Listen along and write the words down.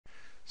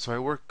So I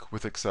work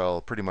with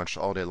Excel pretty much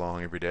all day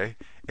long every day,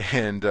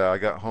 and I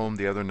got home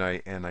the other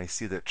night and I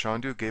see that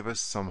Chandoo gave us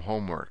some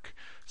homework.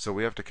 So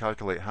we have to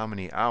calculate how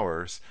many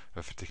hours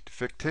a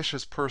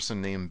fictitious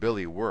person named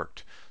Billy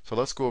worked. So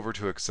let's go over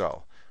to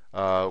Excel.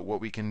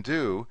 What we can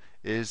do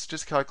is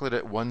just calculate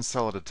it one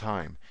cell at a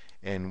time,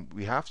 and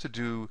we have to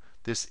do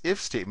this if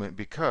statement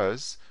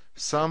because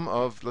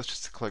let's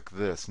just click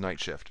this night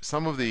shift.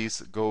 Some of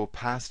these go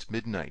past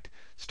midnight,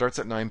 starts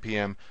at 9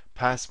 p.m.,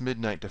 past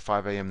midnight to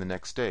 5 a.m. the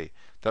next day.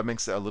 That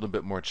makes it a little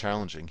bit more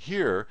challenging.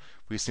 Here,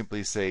 we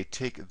simply say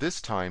take this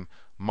time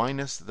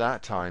minus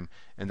that time,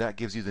 and that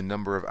gives you the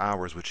number of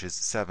hours, which is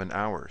 7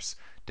 hours.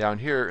 Down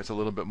here, it's a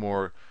little bit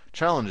more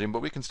challenging,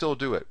 but we can still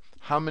do it.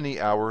 How many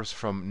hours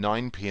from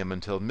 9 p.m.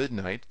 until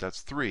midnight?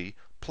 That's 3,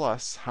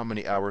 plus how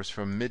many hours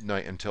from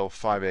midnight until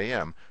 5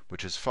 a.m.,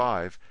 which is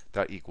 5,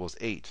 that equals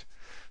 8.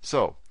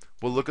 So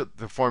we'll look at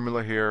the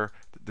formula here,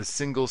 the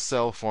single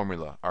cell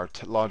formula. Our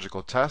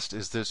logical test,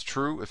 is this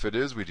true? If it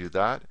is, we do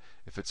that.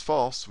 If it's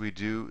false, we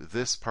do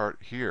this part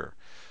here.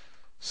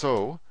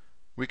 So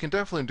we can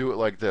definitely do it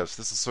like this.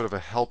 This is sort of a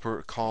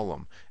helper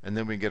column, and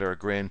then we get our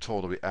grand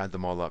total. We add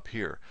them all up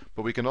here.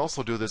 But we can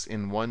also do this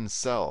in one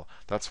cell.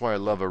 That's why I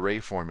love array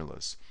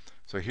formulas.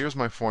 So here's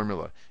my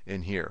formula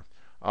in here.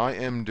 I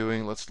am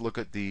doing, let's look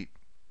at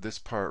this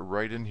part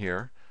right in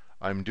here.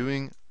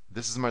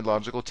 This is my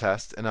logical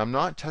test, and I'm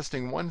not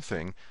testing one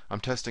thing,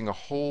 I'm testing a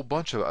whole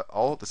bunch of it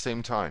all at the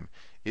same time.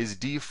 Is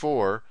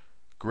D4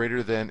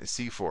 greater than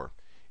C4?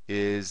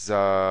 Is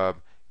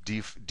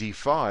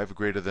D5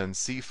 greater than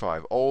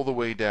C5? All the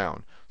way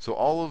down. So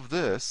all of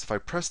this, if I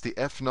press the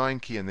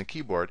F9 key on the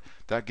keyboard,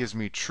 that gives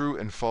me true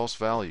and false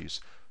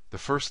values. The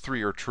first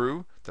 3 are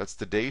true, that's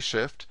the day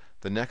shift.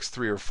 The next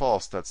 3 are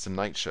false, that's the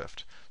night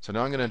shift. So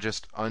now I'm going to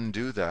just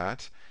undo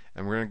that,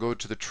 and we're going to go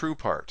to the true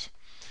part.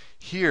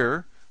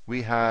 Here,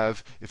 we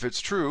have, if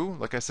it's true,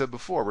 like I said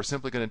before, we're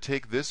simply going to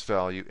take this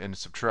value and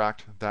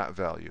subtract that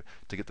value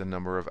to get the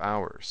number of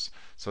hours.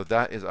 So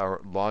that is our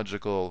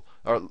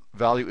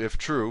value if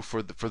true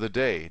for the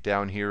day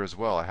down here as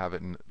well. I have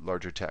it in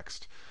larger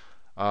text.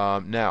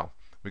 Now,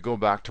 we go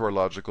back to our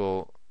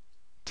logical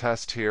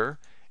test here.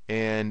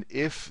 And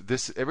if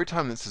every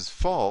time this is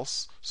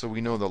false, so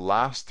we know the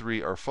last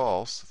 3 are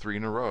false, 3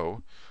 in a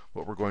row,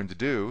 what we're going to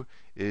do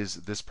is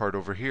this part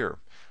over here.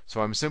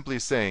 So I'm simply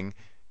saying,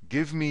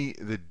 give me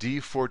the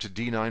D4 to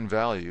D9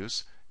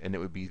 values, and it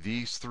would be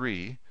these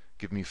 3.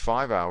 Give me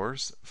 5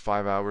 hours,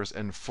 5 hours,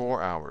 and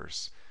 4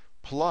 hours.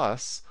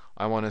 Plus,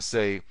 I want to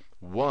say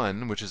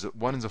 1, which is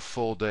 1 is a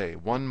full day.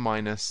 1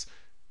 minus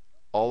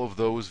all of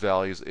those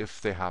values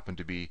if they happen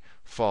to be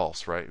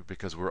false, right?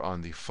 Because we're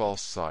on the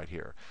false side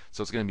here.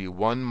 So it's going to be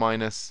 1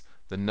 minus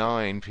the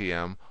 9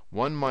 p.m.,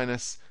 1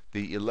 minus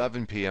the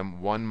 11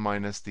 p.m., 1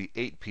 minus the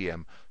 8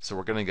 p.m. So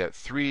we're going to get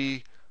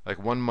 3,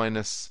 like 1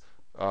 minus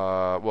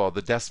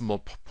the decimal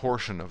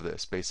portion of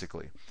this,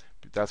 basically.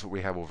 That's what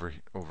we have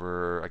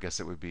over, I guess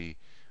it would be,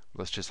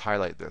 let's just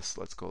highlight this.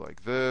 Let's go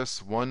like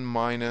this, 1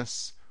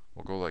 minus,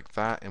 we'll go like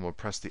that, and we'll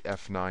press the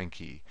F9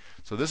 key.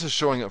 So this is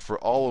showing up for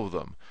all of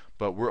them,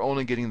 but we're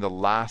only getting the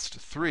last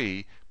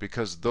 3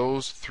 because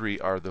those 3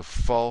 are the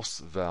false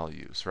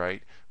values,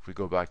 right? If we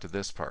go back to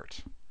this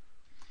part.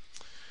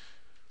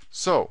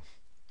 So,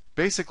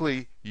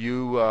 basically,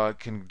 you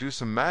can do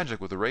some magic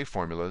with array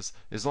formulas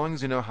as long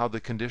as you know how the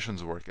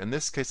conditions work. In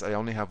this case, I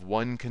only have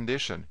one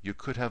condition. You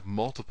could have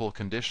multiple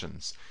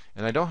conditions.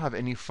 And I don't have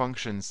any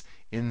functions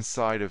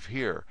inside of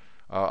here.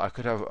 I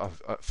could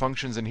have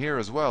functions in here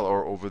as well,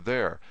 or over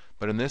there.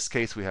 But in this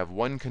case, we have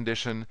one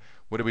condition.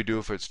 What do we do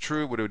if it's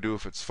true? What do we do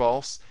if it's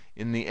false?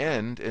 In the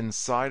end,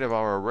 inside of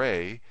our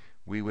array,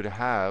 we would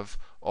have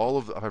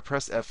if I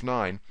press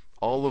F9,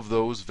 all of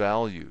those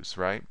values,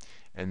 right?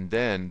 And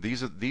then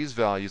these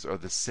values are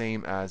the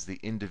same as the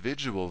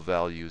individual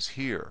values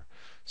here.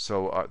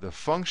 So the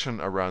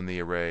function around the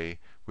array,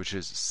 which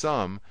is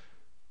sum,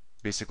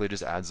 basically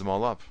just adds them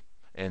all up.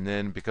 And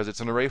then because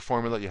it's an array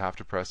formula, you have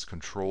to press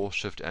Control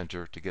Shift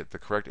Enter to get the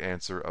correct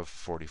answer of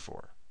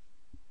 44.